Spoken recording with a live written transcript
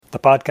the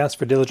podcast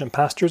for diligent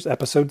pastors,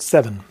 episode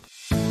 7.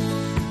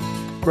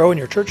 Grow in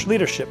your church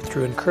leadership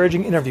through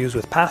encouraging interviews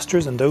with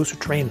pastors and those who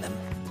train them.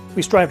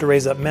 We strive to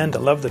raise up men to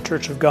love the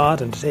Church of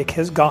God and to take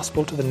His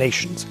gospel to the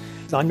nations.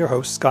 I'm your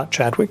host, Scott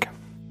Chadwick.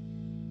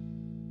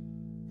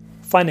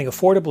 Finding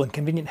affordable and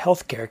convenient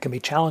health care can be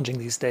challenging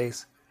these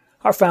days.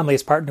 Our family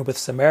has partnered with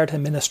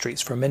Samaritan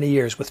Ministries for many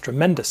years with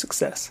tremendous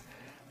success.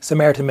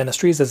 Samaritan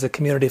Ministries is a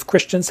community of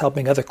Christians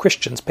helping other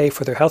Christians pay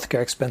for their health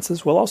care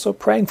expenses while also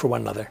praying for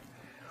one another.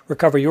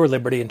 Recover your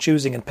liberty in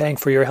choosing and paying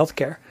for your health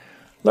care.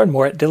 Learn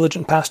more at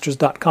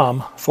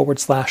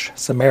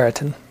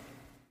diligentpastors.com/Samaritan.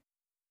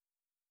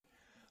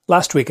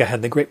 Last week I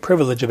had the great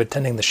privilege of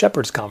attending the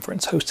Shepherds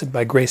Conference hosted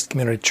by Grace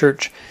Community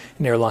Church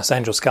near Los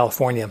Angeles,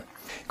 California.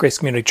 Grace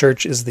Community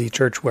Church is the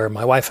church where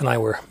my wife and I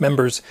were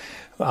members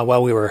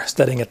while we were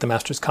studying at the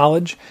Master's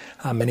College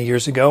many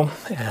years ago,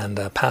 and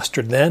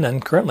pastored then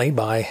and currently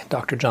by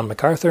Dr. John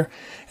MacArthur.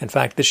 In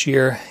fact, this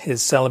year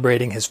is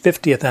celebrating his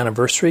 50th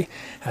anniversary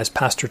as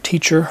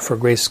pastor-teacher for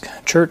Grace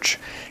Church.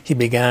 He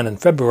began in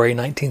February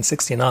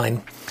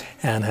 1969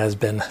 and has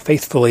been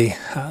faithfully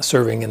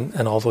serving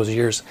in all those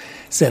years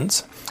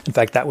since. In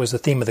fact, that was the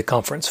theme of the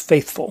conference,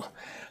 Faithful.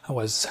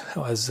 Was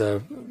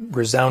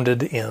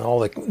resounded in all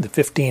the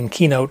 15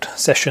 keynote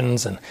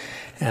sessions and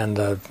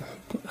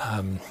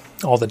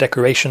all the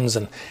decorations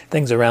and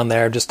things around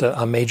there. Just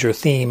a major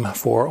theme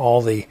for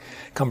all the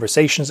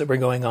conversations that were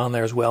going on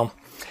there as well.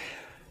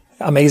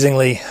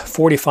 Amazingly,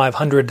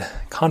 4,500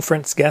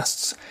 conference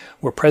guests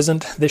were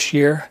present this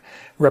year,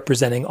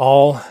 representing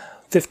all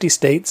 50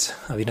 states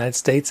of the United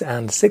States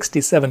and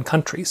 67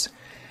 countries.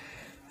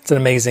 It's an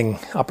amazing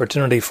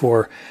opportunity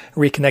for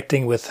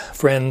reconnecting with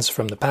friends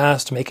from the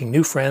past, making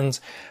new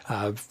friends,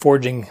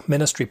 forging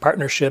ministry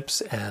partnerships,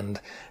 and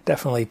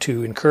definitely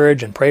to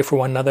encourage and pray for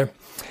one another.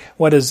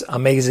 What is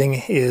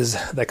amazing is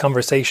the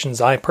conversations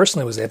I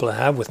personally was able to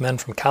have with men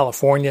from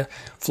California,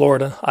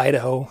 Florida,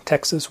 Idaho,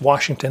 Texas,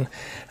 Washington,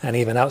 and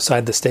even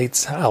outside the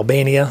states,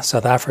 Albania,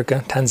 South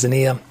Africa,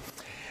 Tanzania.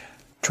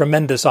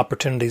 Tremendous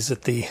opportunities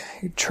that the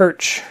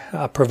church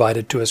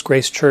provided to us.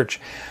 Grace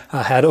Church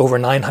had over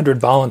 900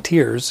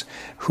 volunteers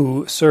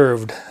who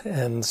served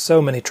in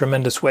so many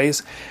tremendous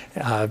ways,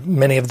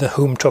 many of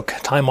whom took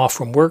time off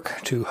from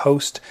work to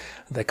host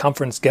the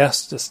conference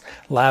guests, just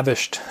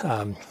lavished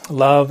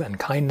love and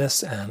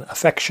kindness and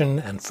affection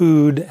and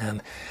food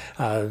and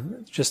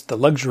just the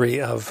luxury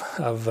of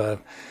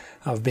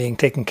being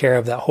taken care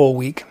of that whole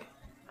week.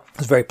 It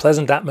was a very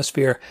pleasant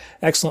atmosphere,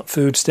 excellent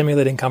food,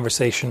 stimulating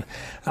conversation,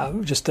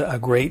 just a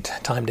great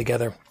time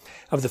together.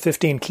 Of the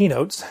 15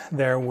 keynotes,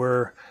 there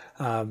were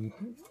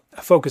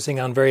focusing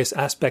on various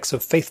aspects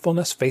of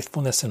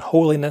faithfulness and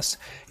holiness,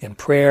 in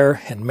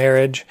prayer and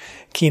marriage.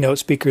 Keynote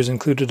speakers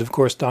included, of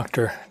course,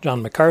 Dr.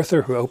 John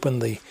MacArthur, who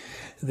opened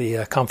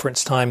the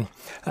conference time,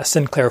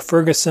 Sinclair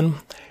Ferguson,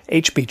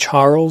 H.B.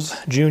 Charles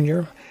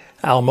Jr.,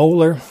 Al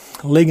Mohler,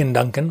 Ligon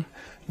Duncan,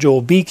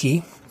 Joel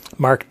Beakey,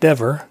 Mark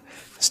Dever,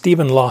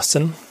 Stephen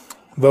Lawson,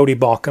 Voddie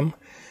Baucham,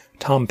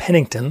 Tom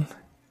Pennington,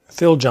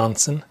 Phil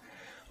Johnson,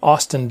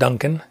 Austin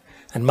Duncan,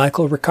 and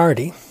Michael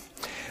Riccardi.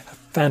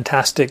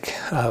 Fantastic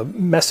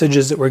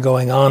messages that were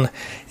going on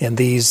in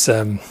these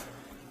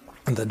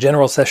the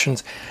general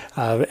sessions,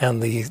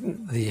 and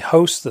the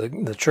host,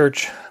 the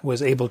church,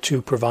 was able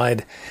to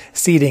provide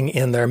seating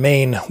in their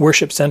main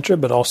worship center,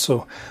 but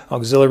also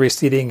auxiliary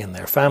seating in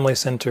their family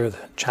center, the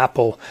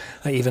chapel,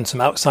 even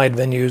some outside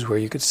venues where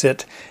you could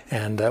sit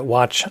and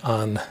watch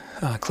on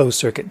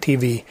closed-circuit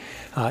TV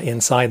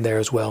inside there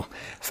as well.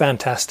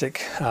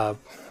 Fantastic.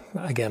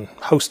 Again,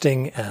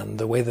 hosting and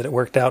the way that it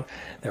worked out.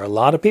 There are a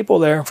lot of people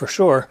there for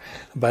sure,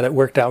 but it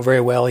worked out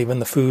very well. Even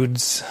the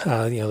foods,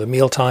 the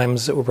meal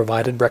times that were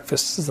provided,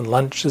 breakfasts and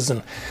lunches,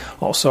 and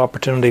also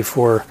opportunity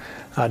for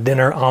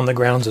dinner on the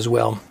grounds as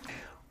well.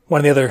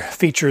 One of the other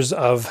features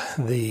of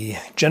the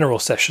general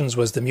sessions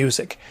was the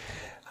music.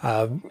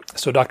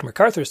 So Dr.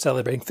 MacArthur is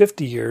celebrating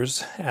 50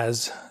 years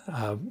as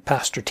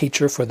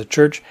pastor-teacher for the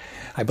church.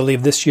 I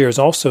believe this year is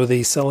also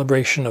the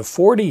celebration of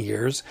 40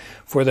 years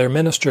for their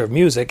minister of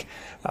music,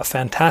 a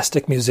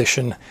fantastic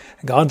musician,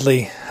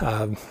 godly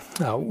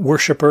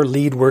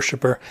lead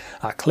worshiper,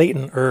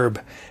 Clayton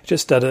Erb.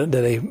 Just did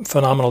a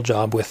phenomenal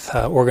job with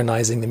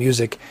organizing the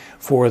music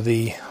for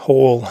the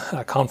whole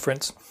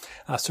conference.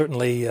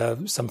 Certainly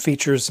some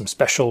features, some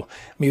special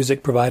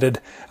music provided,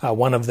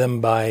 one of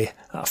them by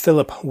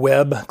Philip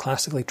Webb,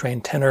 classically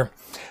trained tenor,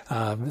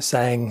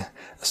 sang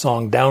the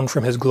song Down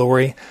From His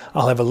Glory.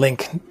 I'll have a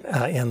link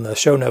in the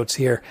show notes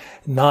here,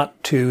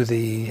 not to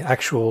the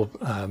actual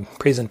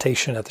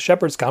presentation at the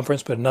Shepherds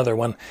Conference, but another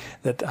one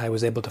that I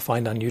was able to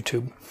find on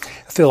YouTube.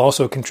 Phil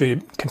also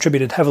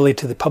contributed heavily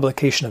to the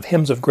publication of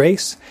Hymns of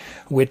Grace,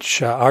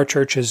 which our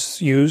church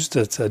has used.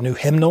 It's a new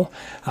hymnal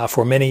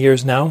for many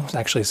years now,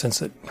 actually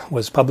since it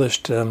was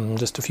published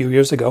just a few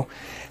years ago,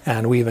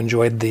 and we've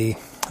enjoyed the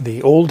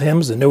old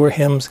hymns, the newer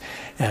hymns,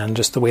 and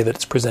just the way that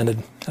it's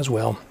presented as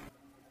well.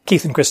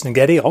 Keith and Kristen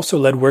Getty also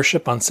led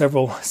worship on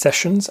several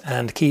sessions,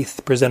 and Keith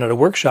presented a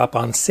workshop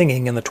on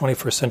singing in the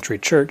 21st century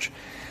church.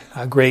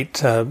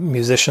 great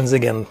musicians,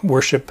 again,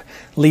 worship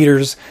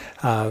leaders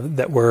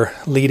that were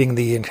leading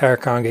the entire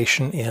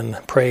congregation in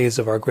praise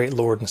of our great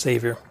Lord and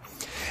Savior.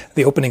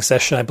 The opening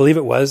session, I believe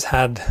it was,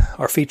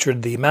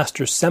 featured the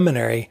Master's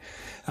Seminary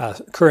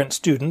current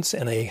students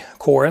in a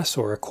chorus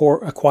or a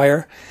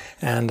choir,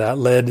 and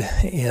led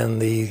in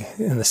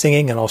the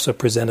singing, and also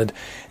presented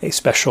a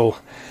special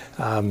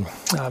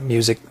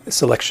music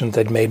selection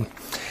they'd made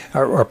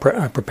or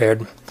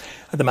prepared.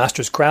 The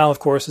Master's Chorale, of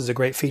course, is a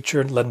great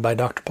feature, led by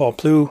Dr. Paul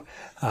Plew.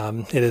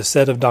 It is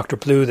said of Dr.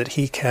 Plew that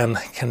he can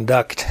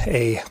conduct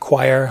a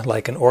choir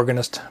like an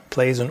organist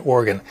plays an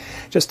organ.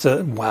 Just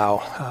a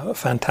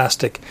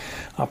fantastic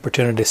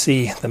opportunity to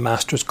see the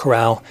Master's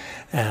Chorale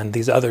and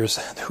these others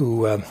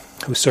who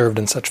served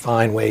in such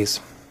fine ways.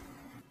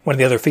 One of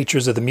the other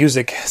features of the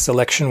music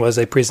selection was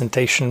a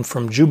presentation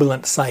from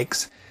Jubilant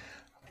Sykes,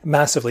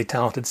 massively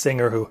talented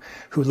singer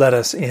who led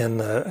us in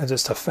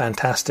just a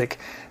fantastic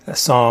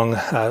song,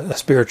 a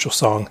spiritual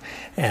song,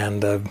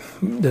 and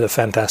did a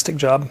fantastic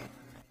job.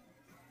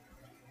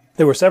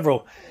 There were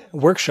several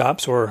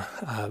workshops or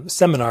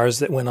seminars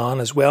that went on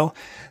as well.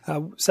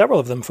 Several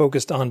of them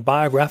focused on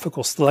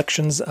biographical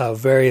selections of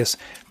various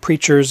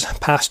preachers,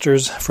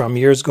 pastors from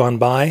years gone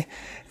by,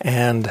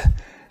 and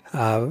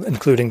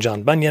including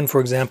John Bunyan,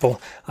 for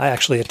example. I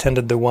actually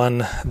attended the one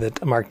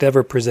that Mark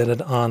Dever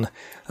presented on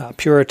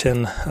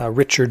Puritan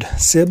Richard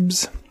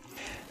Sibbes,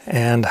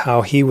 and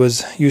how he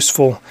was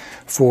useful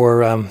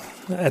for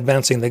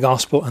advancing the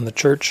gospel and the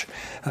church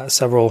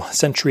several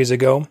centuries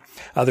ago.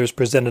 Others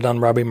presented on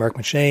Robbie Mark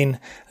McShane,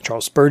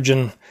 Charles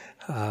Spurgeon,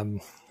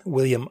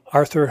 William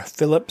Arthur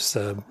Phillips,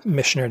 a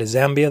missionary to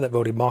Zambia that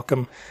Voddie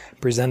Baucham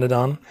presented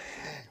on.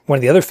 One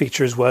of the other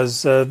features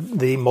was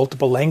the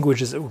multiple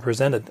languages that were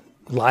presented.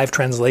 Live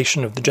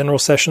translation of the general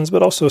sessions,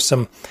 but also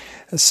some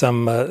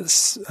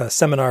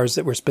seminars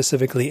that were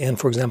specifically in,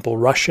 for example,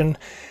 Russian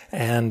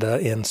and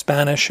in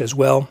Spanish as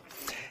well.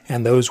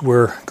 And those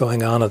were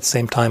going on at the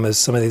same time as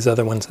some of these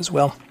other ones as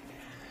well.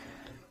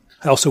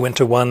 I also went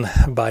to one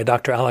by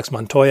Dr. Alex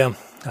Montoya,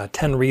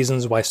 10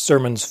 Reasons Why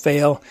Sermons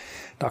Fail.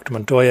 Dr.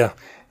 Montoya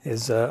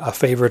is a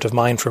favorite of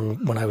mine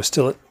from when I was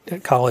still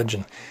at college,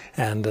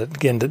 and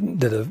again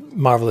did a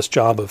marvelous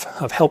job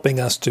of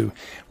helping us to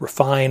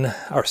refine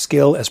our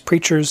skill as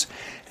preachers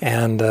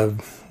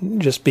and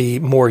just be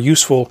more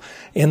useful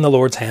in the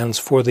Lord's hands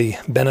for the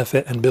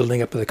benefit and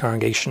building up of the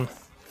congregation.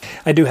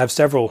 I do have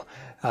several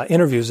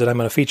interviews that I'm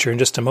going to feature in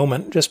just a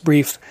moment, just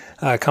brief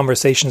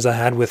conversations I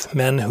had with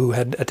men who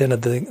had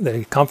attended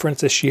the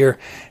conference this year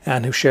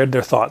and who shared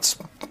their thoughts.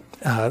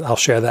 I'll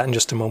share that in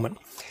just a moment.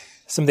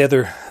 Some of the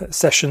other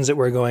sessions that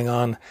were going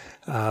on,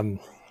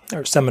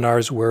 or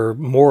seminars, were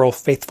moral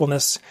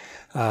faithfulness,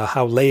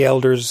 how lay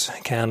elders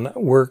can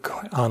work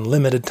on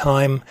limited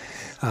time,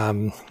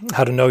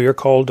 how to know you're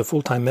called to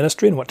full-time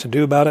ministry and what to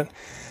do about it.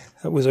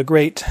 It was a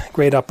great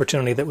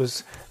opportunity that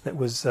was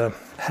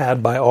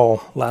had by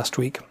all last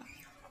week.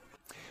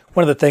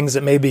 One of the things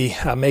that may be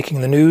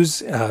making the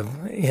news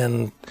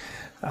in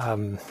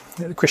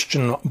the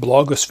Christian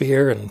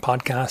blogosphere and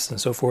podcasts and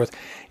so forth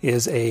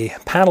is a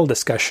panel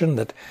discussion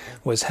that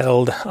was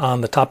held on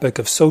the topic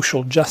of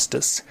social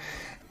justice.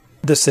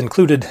 This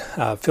included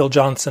Phil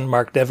Johnson,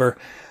 Mark Dever,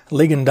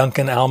 Ligon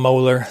Duncan, Al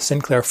Mohler,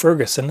 Sinclair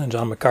Ferguson, and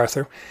John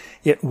MacArthur.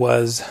 It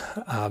was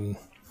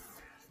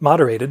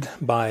moderated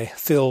by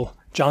Phil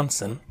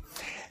Johnson,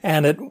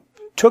 and it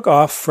took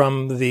off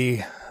from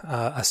a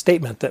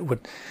statement that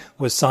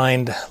was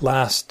signed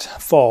last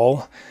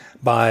fall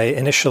by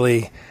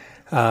initially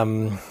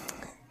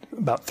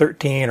about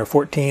 13 or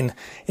 14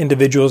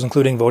 individuals,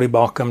 including Voddie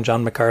Baucham,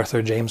 John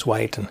MacArthur, James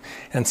White,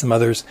 and some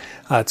others.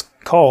 It's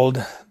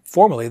called,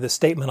 formally, the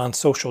Statement on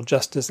Social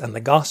Justice and the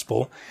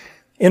Gospel.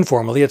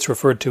 Informally, it's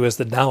referred to as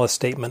the Dallas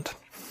Statement.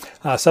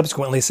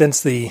 Subsequently,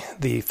 since the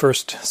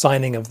first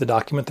signing of the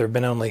document, there have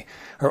been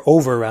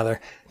over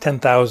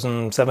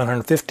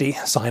 10,750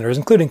 signers,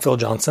 including Phil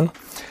Johnson.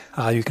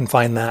 You can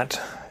find that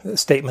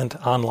statement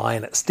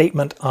online at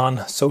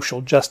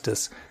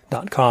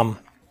statementonsocialjustice.com.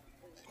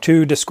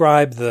 To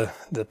describe the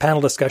panel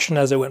discussion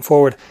as it went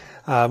forward,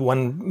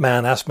 one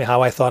man asked me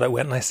how I thought it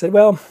went, and I said,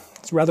 well,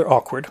 it's rather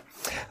awkward.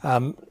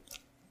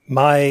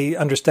 My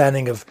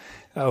understanding of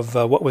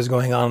what was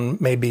going on,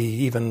 maybe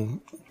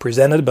even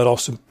presented, but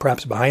also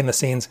perhaps behind the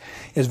scenes,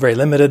 is very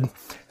limited.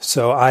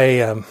 So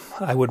I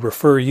would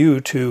refer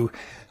you to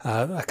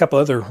a couple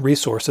other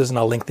resources, and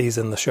I'll link these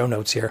in the show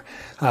notes here.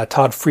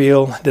 Todd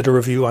Friel did a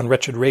review on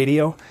Wretched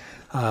Radio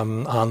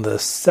on the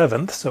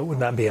 7th, so it would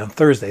not be on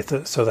Thursday.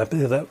 So I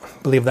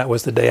believe that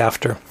was the day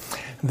after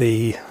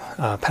the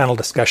panel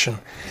discussion.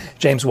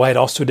 James White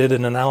also did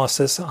an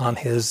analysis on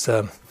his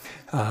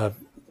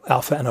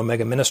Alpha and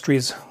Omega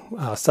Ministries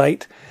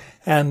site.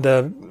 And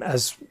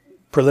as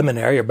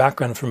preliminary or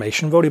background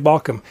information, Voddie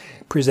Baucham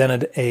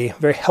presented a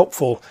very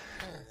helpful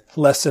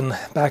lesson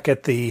back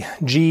at the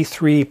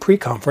G3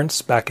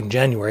 pre-conference back in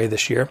January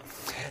this year,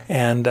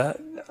 and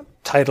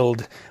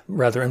titled,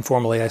 rather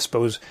informally, I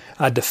suppose,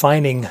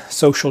 Defining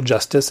Social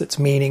Justice, Its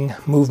Meaning,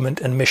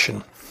 Movement, and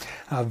Mission.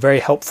 A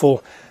very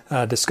helpful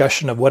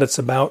discussion of what it's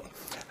about,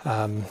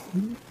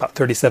 about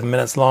 37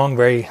 minutes long,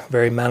 very,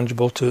 very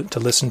manageable to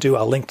listen to.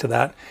 I'll link to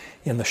that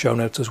in the show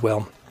notes as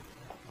well.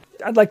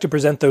 I'd like to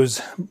present those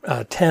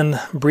 10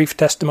 brief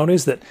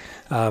testimonies that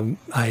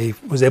I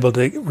was able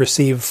to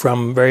receive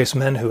from various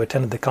men who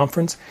attended the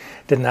conference.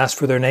 Didn't ask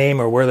for their name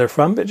or where they're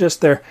from, but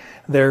just their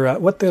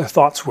what their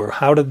thoughts were.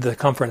 How did the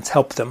conference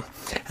help them?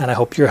 And I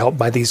hope you're helped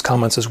by these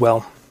comments as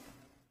well.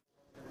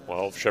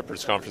 Well,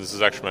 Shepherd's Conference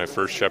is actually my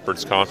first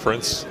Shepherd's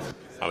Conference.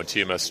 I'm a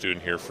TMS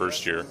student here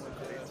first year.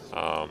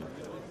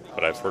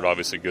 But I've heard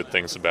obviously good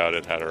things about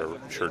it. Had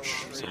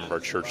some of our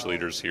church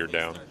leaders here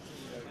down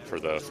for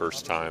the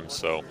first time.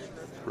 So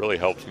really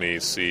helped me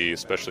see,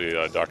 especially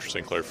Dr.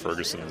 Sinclair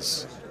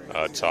Ferguson's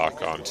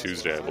talk on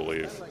Tuesday, I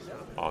believe,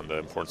 on the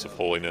importance of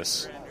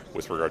holiness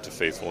with regard to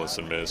faithfulness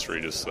in ministry.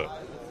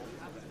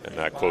 And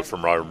that quote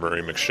from Robert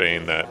Murray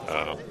McShane that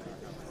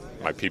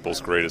my people's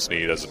greatest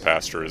need as a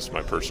pastor is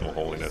my personal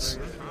holiness.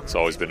 It's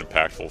always been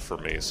impactful for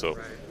me. So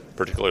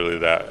particularly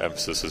that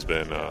emphasis has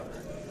been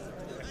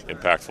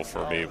impactful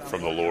for me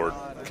from the Lord,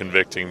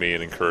 convicting me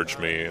and encouraged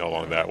me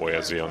along that way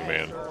as a young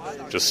man,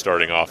 just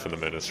starting off in the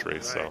ministry.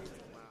 So,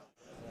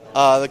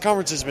 the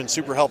conference has been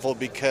super helpful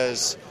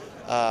because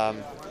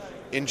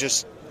in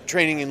just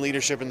training in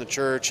leadership in the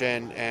church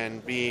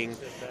and being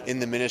in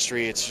the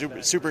ministry, it's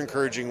super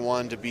encouraging,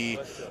 one, to be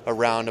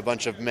around a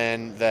bunch of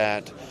men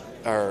that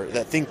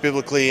think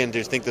biblically and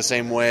to think the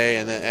same way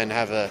and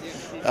have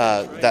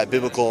that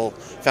biblical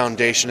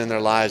foundation in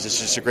their lives. It's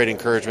just a great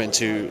encouragement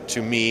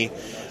to me.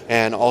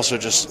 And also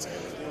just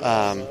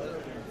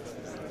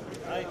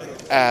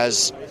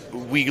as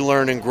we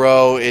learn and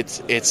grow,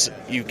 it's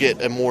you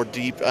get a more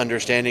deep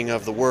understanding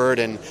of the Word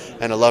and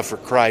a love for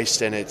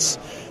Christ. And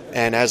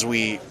as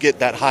we get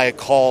that high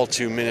call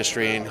to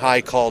ministry and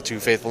high call to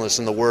faithfulness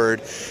in the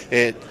Word,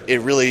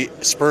 it really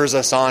spurs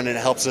us on and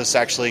helps us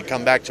actually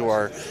come back to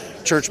our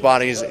church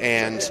bodies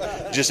and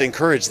just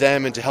encourage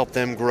them and to help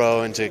them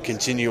grow and to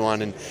continue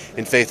on in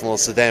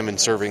faithfulness to them and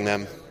serving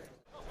them.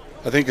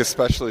 I think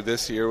especially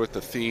this year with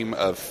the theme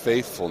of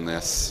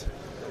faithfulness,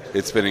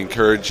 it's been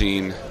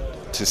encouraging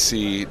to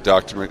see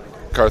Dr.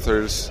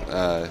 MacArthur's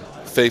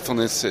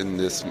faithfulness in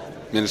this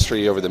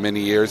ministry over the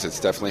many years.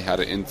 It's definitely had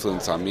an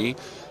influence on me.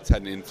 It's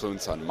had an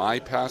influence on my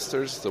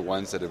pastors, the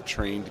ones that have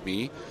trained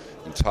me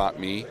and taught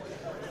me.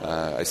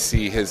 I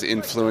see his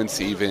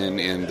influence even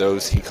in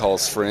those he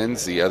calls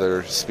friends, the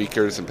other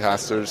speakers and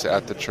pastors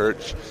at the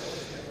church.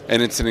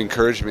 And it's an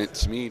encouragement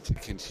to me to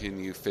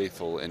continue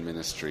faithful in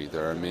ministry.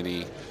 There are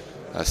many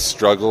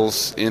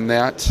struggles in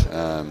that,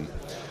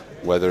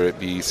 whether it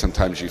be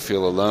sometimes you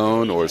feel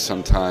alone or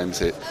sometimes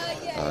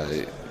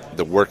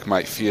the work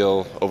might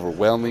feel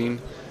overwhelming.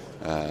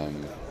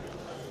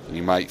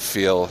 You might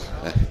feel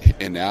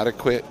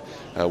inadequate,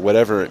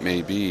 whatever it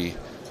may be,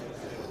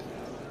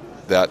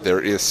 that there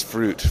is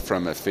fruit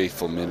from a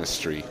faithful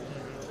ministry.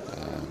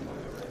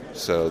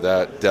 So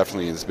that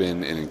definitely has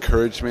been an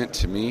encouragement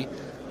to me,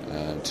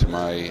 to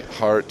my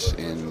heart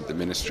in the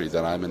ministry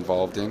that I'm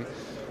involved in.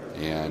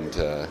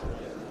 And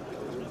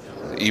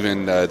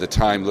even the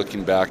time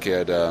looking back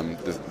at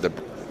the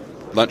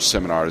lunch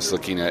seminars,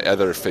 looking at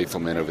other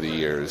faithful men over the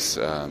years,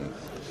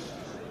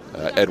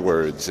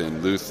 Edwards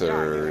and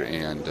Luther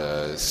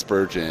and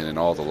Spurgeon and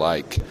all the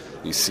like,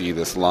 you see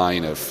this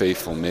line of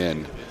faithful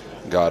men.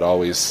 God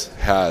always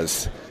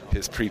has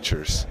his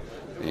preachers.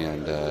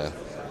 And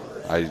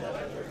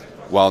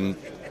while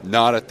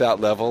not at that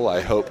level,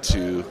 I hope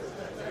to,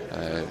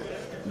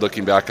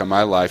 looking back on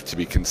my life, to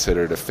be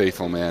considered a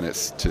faithful man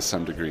to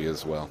some degree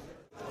as well.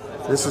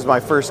 This is my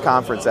first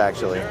conference,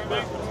 actually.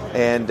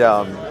 And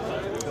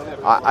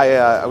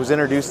I was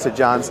introduced to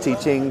John's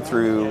teaching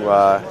through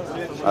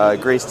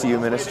Grace to You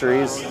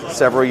Ministries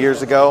several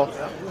years ago.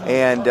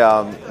 And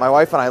my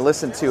wife and I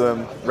listened to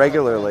him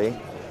regularly.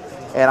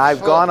 And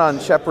I've gone on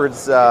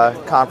Shepherd's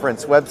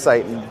conference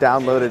website and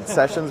downloaded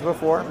sessions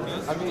before.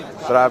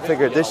 But I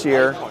figured this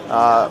year,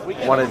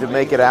 wanted to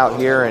make it out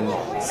here and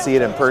see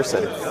it in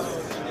person.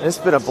 It's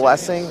been a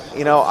blessing.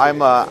 You know,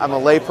 I'm a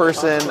lay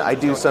person. I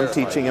do some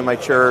teaching in my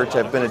church.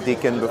 I've been a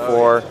deacon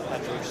before.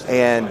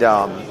 And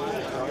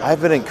I've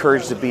been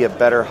encouraged to be a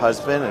better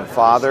husband and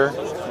father.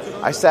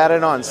 I sat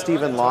in on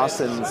Stephen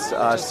Lawson's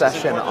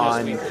session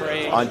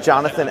on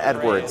Jonathan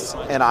Edwards.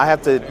 And I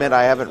have to admit,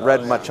 I haven't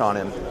read much on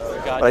him.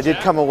 But I did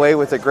come away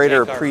with a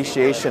greater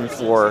appreciation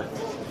for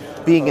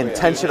being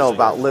intentional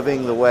about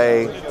living the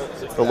way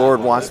the Lord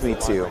wants me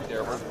to.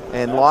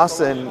 And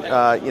Lawson,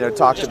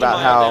 talked about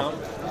how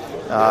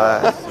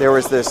there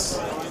was this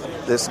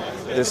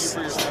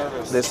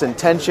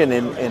intention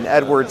in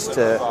Edwards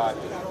to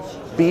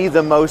be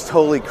the most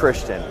holy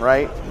Christian,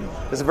 right?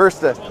 There's a verse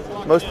that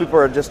most people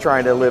are just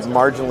trying to live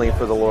marginally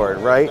for the Lord,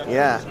 right?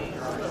 Yeah.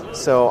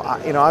 So,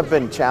 I've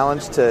been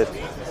challenged to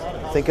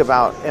think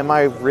about, am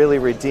I really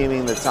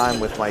redeeming the time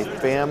with my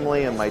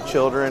family and my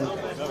children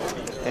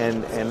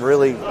and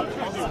really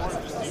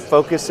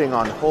focusing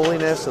on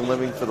holiness and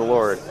living for the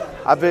Lord?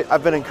 I've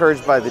been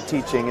encouraged by the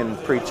teaching and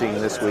preaching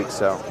this week,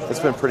 so it's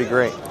been pretty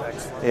great.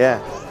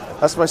 Yeah.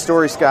 That's my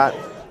story, Scott.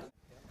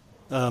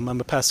 I'm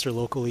a pastor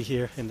locally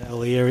here in the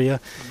LA area,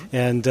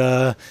 and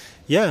I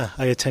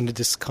attended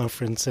this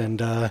conference, and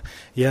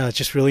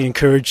just really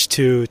encouraged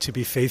to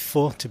be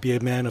faithful, to be a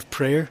man of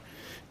prayer,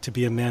 to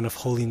be a man of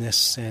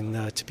holiness,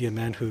 and to be a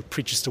man who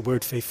preaches the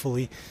word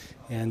faithfully,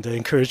 and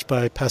encouraged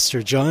by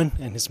Pastor John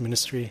and his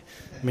ministry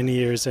many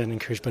years, and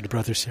encouraged by the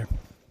brothers here.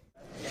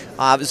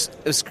 It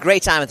was a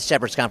great time at the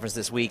Shepherd's Conference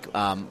this week.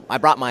 I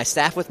brought my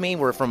staff with me.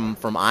 We're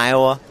from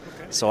Iowa,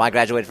 so I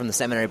graduated from the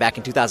seminary back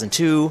in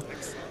 2002,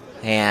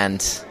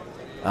 and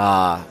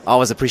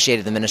always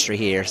appreciated the ministry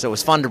here. So it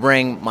was fun to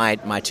bring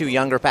my two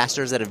younger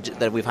pastors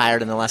that we've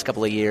hired in the last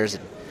couple of years,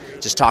 and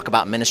just talk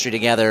about ministry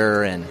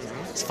together, and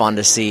it's fun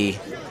to see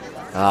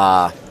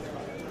the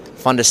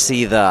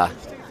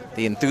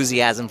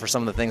enthusiasm for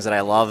some of the things that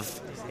I love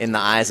in the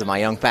eyes of my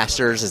young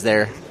pastors. Is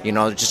there,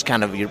 just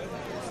kind of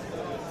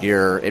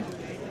you're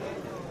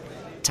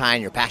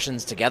tying your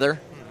passions together.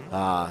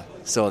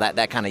 So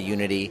that kind of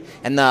unity.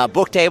 And the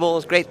book table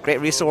is great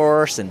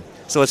resource, and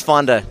so it's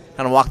fun to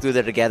kind of walk through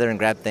there together and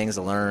grab things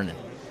to learn. And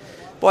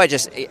boy,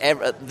 just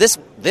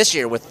this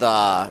year with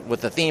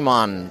the theme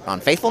on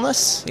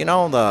faithfulness,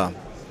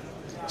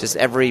 just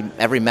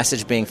every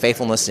message being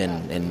faithfulness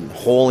in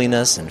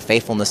holiness, and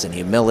faithfulness in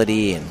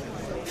humility, and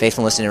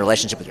faithfulness in your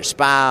relationship with your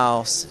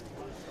spouse.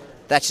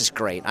 That's just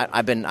great.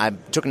 I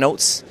took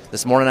notes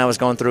this morning. I was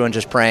going through and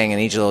just praying in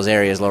each of those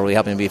areas. Lord, will you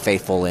help me be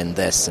faithful in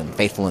this and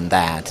faithful in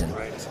that? And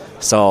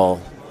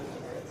so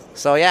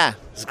yeah,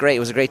 it's great. It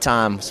was a great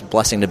time. It's a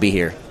blessing to be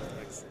here.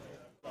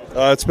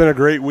 It's been a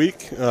great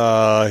week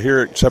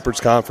here at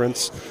Shepherd's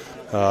Conference.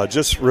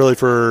 Just really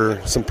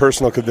for some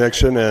personal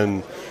conviction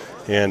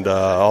and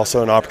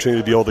also an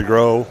opportunity to be able to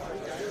grow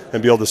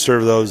and be able to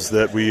serve those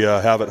that we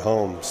have at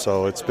home.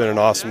 So it's been an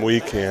awesome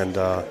week, and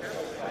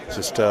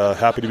just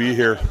happy to be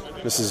here.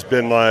 This has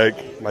been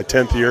like my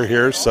 10th year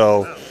here,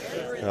 so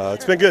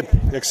it's been good,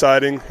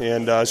 exciting,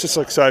 and it's just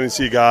exciting to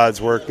see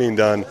God's work being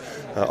done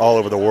all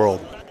over the world.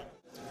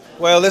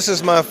 Well, this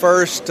is my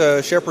first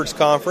Shepherd's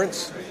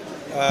Conference,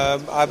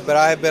 but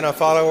I have been a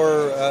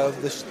follower of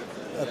the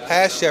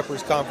past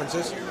Shepherd's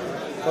Conferences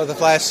for the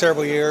last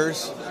several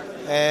years,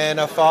 and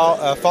a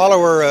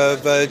follower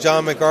of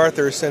John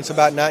MacArthur since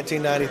about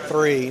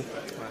 1993.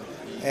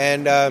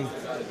 And I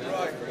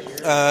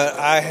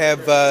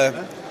have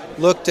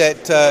looked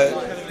at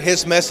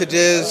his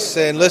messages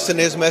and listened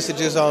to his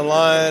messages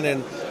online,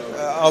 and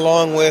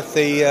along with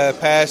the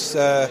past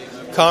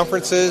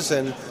conferences,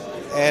 and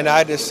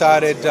I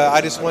decided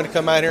I just wanted to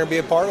come out here and be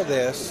a part of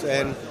this,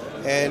 and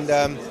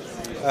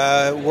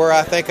where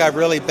I think I've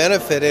really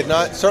benefited,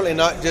 certainly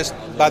not just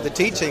by the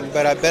teaching,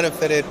 but I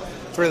benefited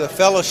through the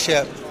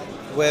fellowship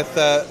with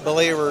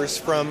believers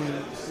from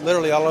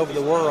literally all over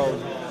the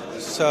world.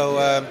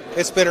 So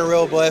it's been a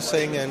real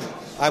blessing, and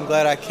I'm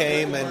glad I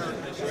came,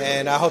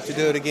 and I hope to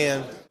do it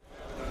again.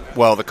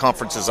 Well, the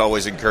conference is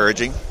always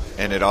encouraging,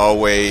 and it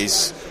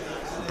always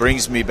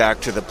brings me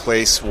back to the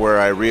place where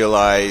I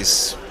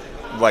realize,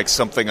 like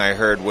something I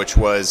heard, which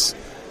was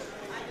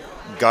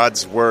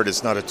God's Word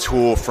is not a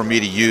tool for me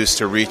to use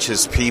to reach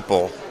His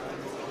people,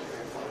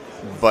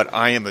 but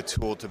I am a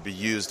tool to be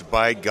used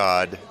by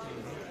God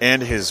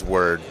and His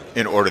Word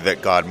in order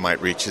that God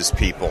might reach His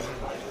people.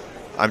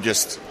 I'm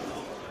just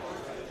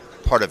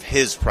part of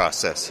His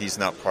process. He's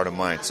not part of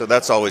mine. So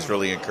that's always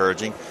really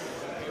encouraging.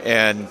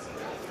 And,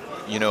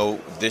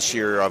 this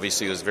year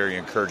obviously was very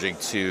encouraging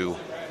to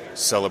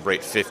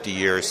celebrate 50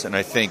 years. And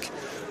I think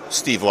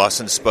Steve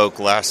Lawson spoke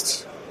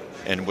last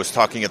and was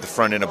talking at the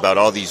front end about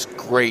all these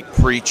great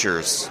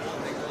preachers,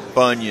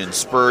 Bunyan,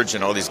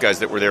 Spurgeon, all these guys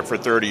that were there for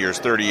 30 years,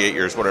 38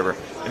 years, whatever.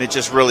 And it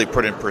just really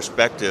put in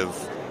perspective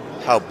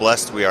how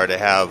blessed we are to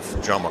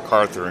have John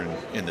MacArthur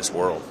in this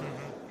world.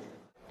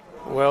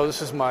 Well,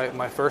 this is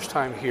my first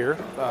time here.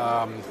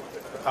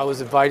 I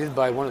was invited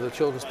by one of the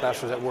children's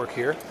pastors that work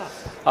here.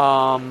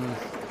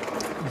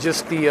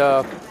 Just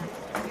the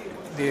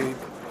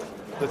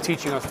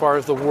teaching as far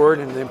as the Word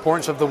and the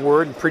importance of the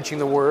Word and preaching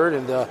the Word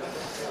and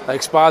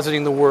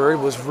expositing the Word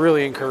was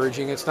really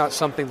encouraging. It's not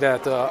something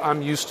that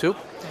I'm used to.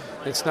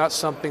 It's not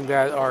something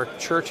that our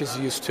church is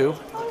used to,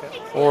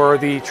 or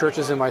the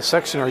churches in my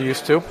section are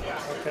used to.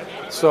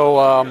 So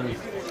I'm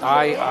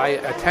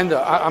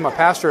a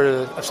pastor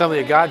at the Assembly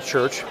of God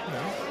Church,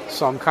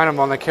 so I'm kind of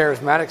on the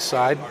charismatic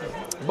side.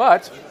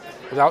 But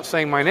without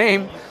saying my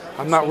name,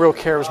 I'm not real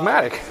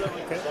charismatic.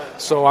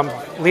 So I'm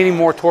leaning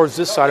more towards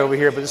this side over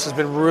here, but this has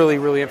been really,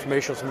 really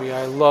informational to me.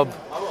 I love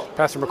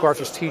Pastor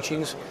MacArthur's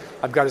teachings.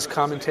 I've got his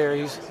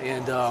commentaries,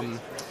 and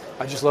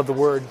I just love the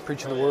Word,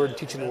 preaching the Word,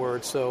 teaching the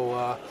Word.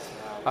 So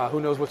who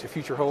knows what the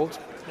future holds.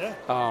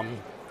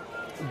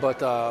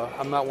 But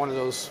I'm not one of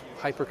those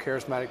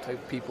hyper-charismatic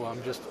type people. I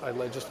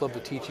just love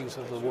the teachings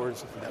of the Word and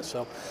stuff like that.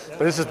 So, but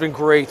this has been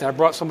great. And I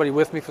brought somebody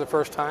with me for the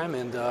first time,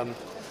 and I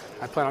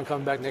plan on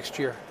coming back next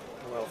year.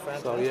 Well,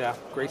 fantastic. So yeah,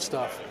 great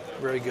stuff.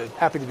 Very good.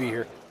 Happy to be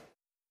here.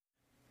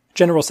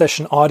 General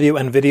session audio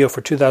and video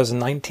for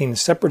 2019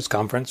 Shepherds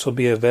Conference will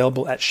be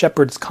available at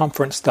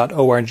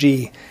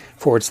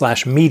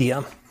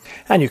shepherdsconference.org/media.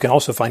 And you can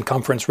also find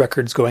conference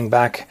records going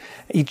back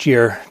each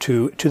year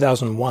to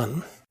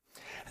 2001.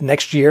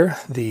 Next year,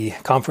 the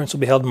conference will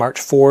be held March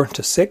 4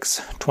 to 6,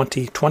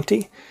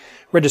 2020.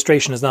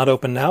 Registration is not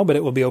open now, but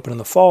it will be open in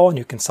the fall, and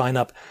you can sign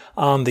up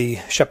on the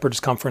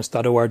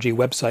shepherdsconference.org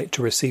website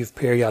to receive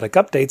periodic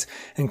updates,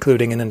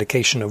 including an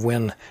indication of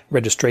when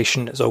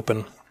registration is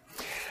open.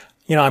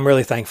 You know, I'm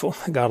really thankful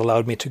God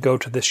allowed me to go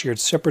to this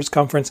year's Shepherds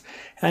Conference,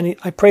 and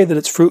I pray that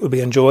its fruit will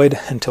be enjoyed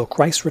until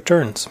Christ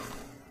returns.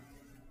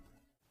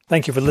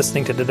 Thank you for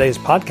listening to today's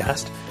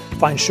podcast.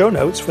 Find show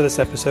notes for this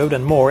episode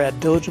and more at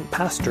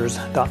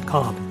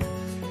diligentpastors.com.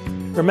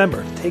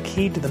 Remember, take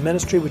heed to the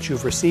ministry which you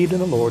have received in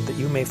the Lord, that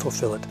you may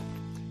fulfill it.